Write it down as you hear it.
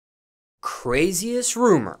craziest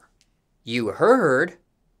rumor you heard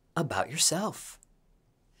about yourself?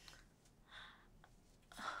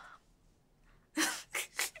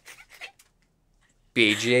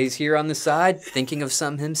 BJ's here on the side, thinking of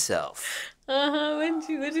some himself. What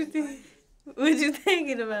you think? What you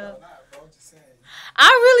thinking about? I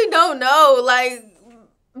really don't know. Like,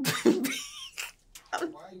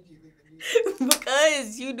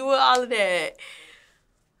 because you doing all of that.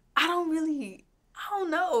 I don't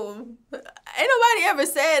know. Ain't nobody ever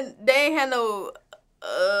said they ain't had no.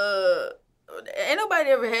 Ain't nobody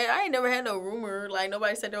ever had. I ain't never had no rumor. Like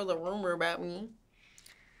nobody said there was a rumor about me.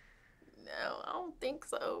 No, I don't think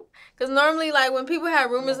so. Cause normally, like when people have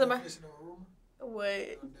rumors about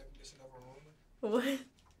what? What?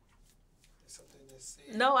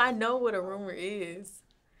 No, I know what a rumor is.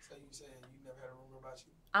 So you saying you never had a rumor about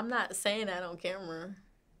you? I'm not saying that on camera.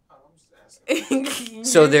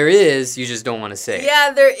 So there is, you just don't want to say it.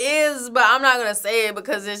 Yeah, there is, but I'm not gonna say it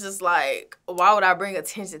because it's just like, why would I bring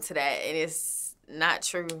attention to that? And it's not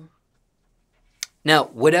true. Now,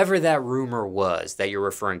 whatever that rumor was that you're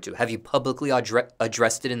referring to, have you publicly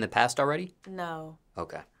addressed it in the past already? No.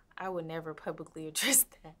 Okay. I would never publicly address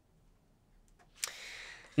that.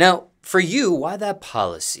 Now, for you, why that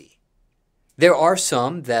policy? There are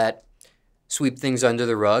some that sweep things under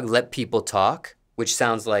the rug, let people talk, which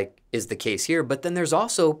sounds like is the case here. But then there's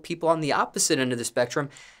also people on the opposite end of the spectrum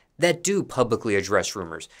that do publicly address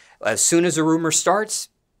rumors. As soon as a rumor starts,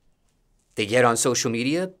 they get on social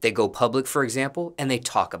media, they go public, for example, and they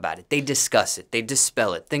talk about it. They discuss it, they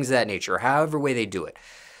dispel it, things of that nature, however way they do it.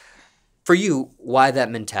 For you, why that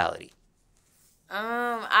mentality?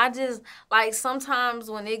 I just, like, sometimes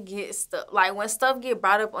when it gets, like, when stuff get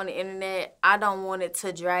brought up on the internet, I don't want it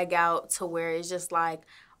to drag out to where it's just, like,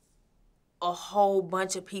 a whole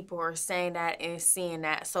bunch of people are saying that and seeing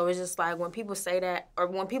that. So it's just, like, when people say that, or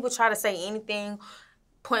when people try to say anything,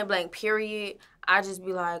 point blank, period, I just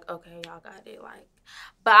be like, okay, y'all got it, like.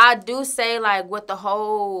 But I do say, like, with the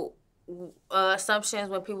whole assumptions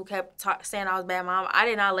when people kept saying I was a bad mom, I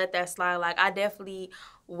did not let that slide. Like, I definitely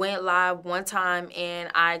went live one time and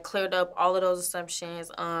I cleared up all of those assumptions,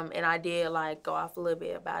 and I did, like, go off a little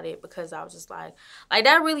bit about it because I was just like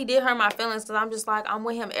that really did hurt my feelings because I'm just like, I'm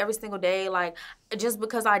with him every single day. Like, just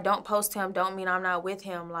because I don't post him don't mean I'm not with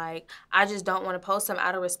him. Like, I just don't want to post him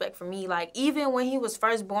out of respect for me. Like, even when he was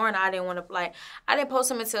first born, I didn't want to, like, I didn't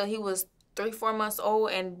post him until he was 3-4 months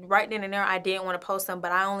old, and right then and there I didn't want to post him,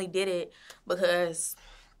 but I only did it because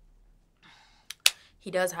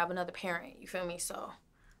he does have another parent, you feel me? So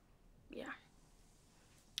yeah.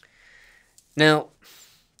 Now,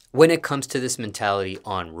 when it comes to this mentality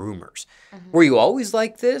on rumors, were you always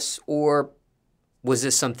like this, or was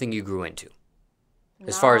this something you grew into? It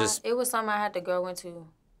was something I had to grow into.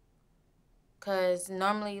 Because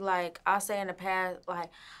normally, like, I say in the past, like,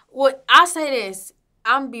 I say this,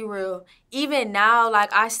 I'm be real. Even now,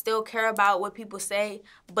 like, I still care about what people say,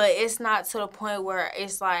 but it's not to the point where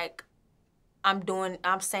it's like I'm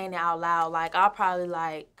saying it out loud. Like, I'll probably,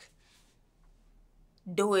 like,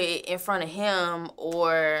 do it in front of him,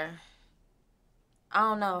 or I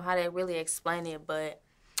don't know how to really explain it, but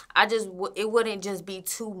it wouldn't just be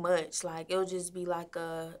too much. Like, it would just be like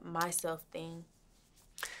a myself thing.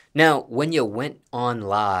 Now, when you went on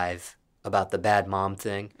live about the bad mom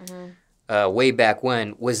thing, way back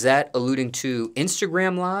when, was that alluding to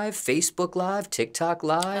Instagram Live, Facebook Live, TikTok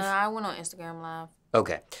Live? I went on Instagram Live.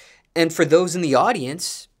 Okay. And for those in the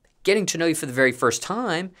audience, getting to know you for the very first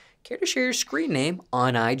time, care to share your screen name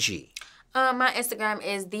on IG? My Instagram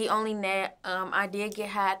is @theonlynette. I did get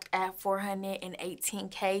hacked at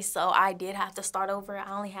 418K, so I did have to start over. I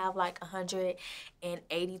only have like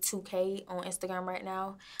 182K on Instagram right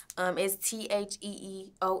now. It's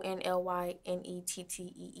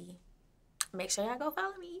TheOnlyNettee. Make sure y'all go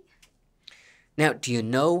follow me. Now, do you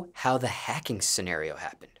know how the hacking scenario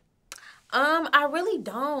happened? I really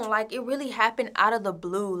don't. Like, it really happened out of the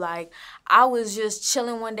blue. Like, I was just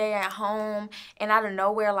chilling one day at home, and out of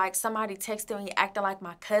nowhere, like, somebody texted me acting like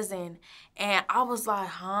my cousin. And I was like,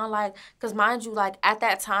 huh? Like, because mind you, like, at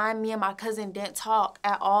that time, me and my cousin didn't talk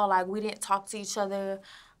at all. Like, we didn't talk to each other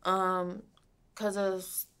because of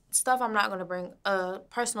stuff I'm not going to bring,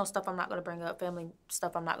 personal stuff I'm not going to bring up, family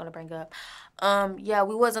stuff I'm not going to bring up. Yeah,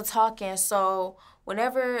 we wasn't talking. So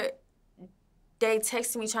whenever they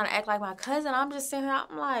texted me trying to act like my cousin, I'm just sitting here,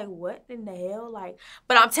 I'm like, what in the hell? Like,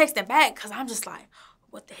 but I'm texting back because I'm just like,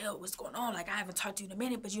 what the hell, what's going on? Like, I haven't talked to you in a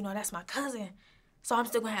minute, but you know that's my cousin. So I'm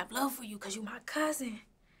still going to have love for you because you my cousin.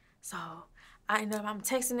 So I'm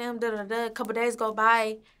texting them, a couple days go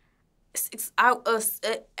by. I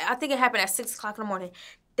think it happened at 6 o'clock in the morning.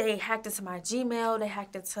 they hacked into my Gmail, they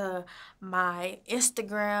hacked into my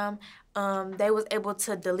Instagram. They was able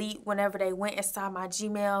to delete whenever they went inside my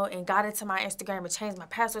Gmail and got into my Instagram and changed my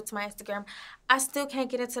password to my Instagram. I still can't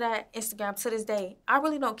get into that Instagram to this day. I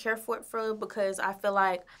really don't care for it, for real, because I feel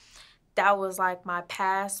like that was like my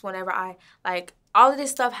past. Whenever I like all of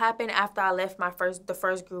this stuff happened after I left the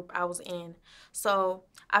first group I was in. So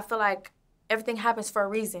I feel like everything happens for a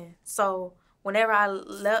reason. So whenever I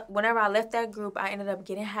left that group, I ended up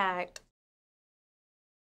getting hacked.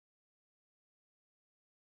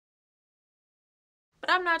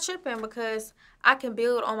 But I'm not tripping because I can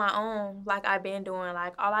build on my own like I've been doing.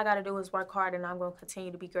 Like, all I got to do is work hard and I'm going to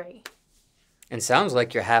continue to be great. And sounds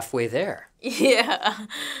like you're halfway there. Yeah.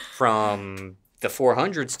 From the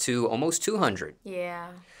 400s to almost 200. Yeah.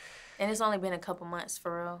 And it's only been a couple months,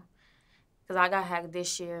 for real. Because I got hacked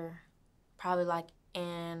this year, probably like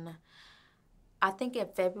I think in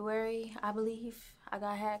February, I believe, I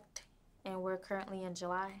got hacked. And we're currently in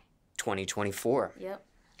July. 2024. Yep.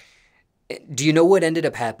 Do you know what ended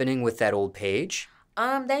up happening with that old page?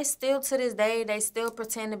 They still, to this day, they still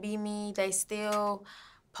pretend to be me. They still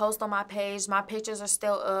post on my page. My pictures are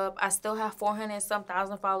still up. I still have 400-some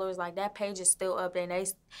thousand followers. Like, that page is still up. And they,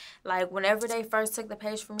 like, whenever they first took the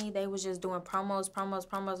page from me, they was just doing promos.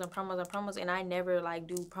 And I never, like,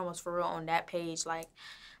 do promos for real on that page. Like,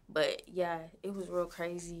 but, yeah, it was real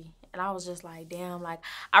crazy. And I was just like, damn, like,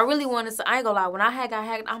 I really wanted to, I ain't gonna lie, when I got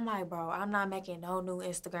hacked, I'm like, bro, I'm not making no new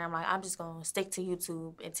Instagram. Like, I'm just gonna stick to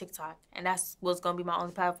YouTube and TikTok. And that's what's gonna be my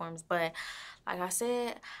only platforms. But, like I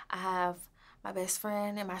said, I have my best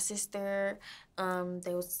friend and my sister.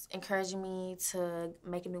 They was encouraging me to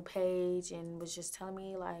make a new page and was just telling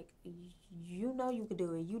me, like, you know you could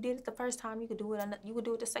do it. You did it the first time, you could do it. You could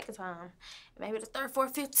do it the second time. Maybe the third,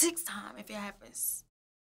 fourth, fifth, sixth time if it happens.